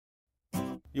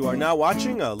You are now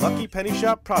watching a Lucky Penny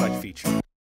Shop product feature.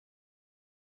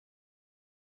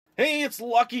 Hey, it's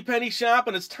Lucky Penny Shop,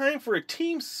 and it's time for a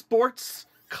team sports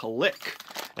Klik.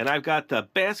 And I've got the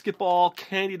basketball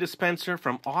candy dispenser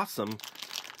from Awesome.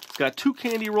 It's got 2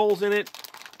 candy rolls in it,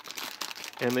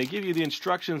 and they give you the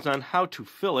instructions on how to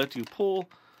fill it. You pull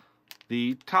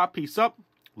the top piece up,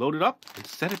 load it up, and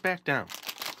set it back down.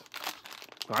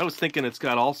 I was thinking it's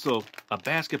got also a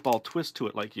basketball twist to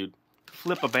it, like you'd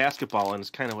flip a basketball, and it's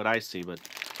kind of what I see, but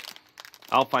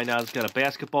I'll find out. It's got a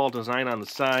basketball design on the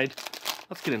side.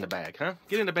 Let's get in the bag, huh?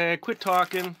 Get in the bag, quit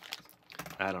talking.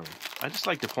 I don't know. I just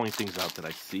like to point things out that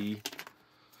I see.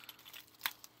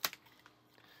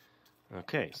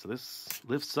 Okay, so this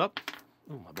lifts up.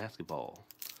 Ooh, my basketball.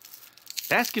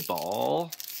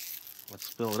 Basketball. Let's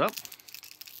fill it up.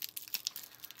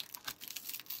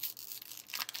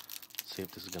 Let's see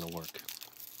if this is going to work.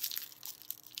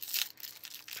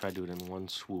 Try to do it in one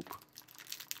swoop.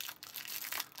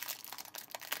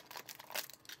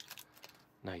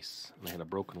 Nice. And I had a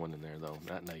broken one in there, though.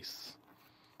 Not nice.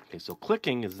 Okay, so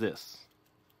clicking is this.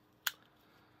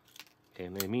 Okay,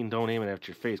 and they mean don't aim it at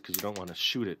your face because you don't want to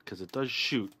shoot it, because it does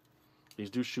shoot.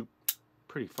 These do shoot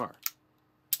pretty far.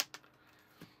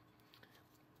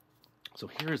 So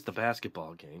here's the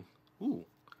basketball game. Ooh,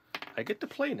 I get to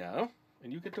play now,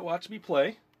 and you get to watch me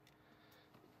play.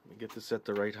 Let me get this at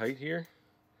the right height here.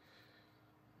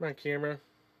 Come on, camera.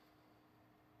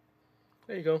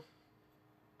 There you go.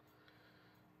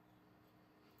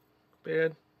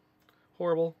 Bad.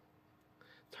 Horrible.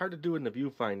 It's hard to do in the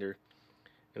viewfinder,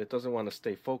 and it doesn't want to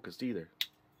stay focused either.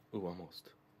 Ooh, almost.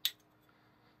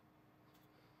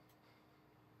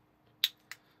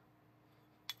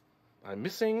 I'm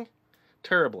missing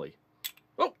terribly.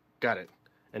 Oh, got it.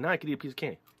 And now I can eat a piece of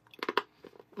candy.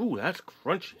 Ooh, that's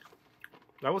crunchy.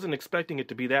 I wasn't expecting it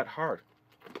to be that hard.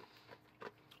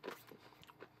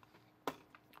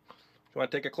 You want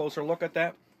to take a closer look at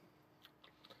that?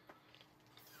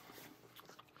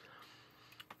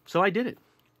 So I did it.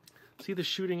 See the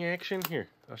shooting action? Here,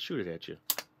 I'll shoot it at you.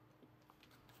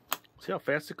 See how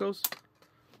fast it goes?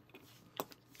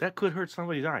 That could hurt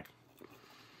somebody's eye.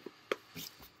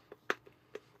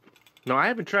 No, I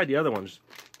haven't tried the other ones.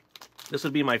 This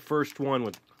would be my first one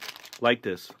with like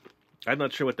this. I'm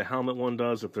not sure what the helmet one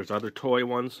does, if there's other toy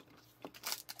ones.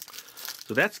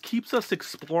 So that keeps us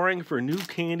exploring for new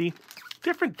candy,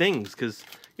 different things, because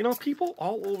you know, people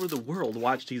all over the world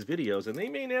watch these videos, and they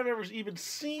may never ever even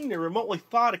seen or remotely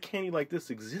thought a candy like this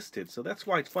existed. So that's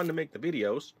why it's fun to make the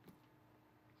videos.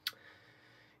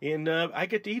 And I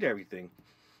get to eat everything.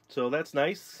 So that's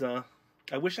nice.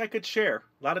 I wish I could share.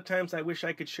 A lot of times I wish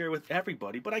I could share with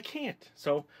everybody, but I can't.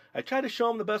 So I try to show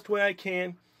them the best way I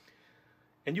can,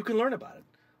 and you can learn about it.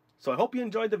 So I hope you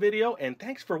enjoyed the video, and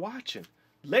thanks for watching.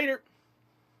 Later!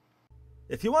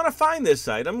 If you want to find this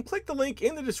item, click the link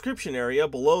in the description area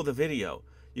below the video.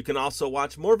 You can also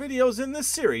watch more videos in this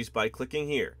series by clicking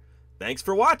here. Thanks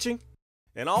for watching!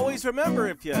 And always remember,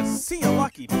 if you see a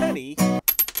lucky penny,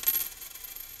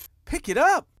 pick it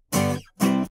up!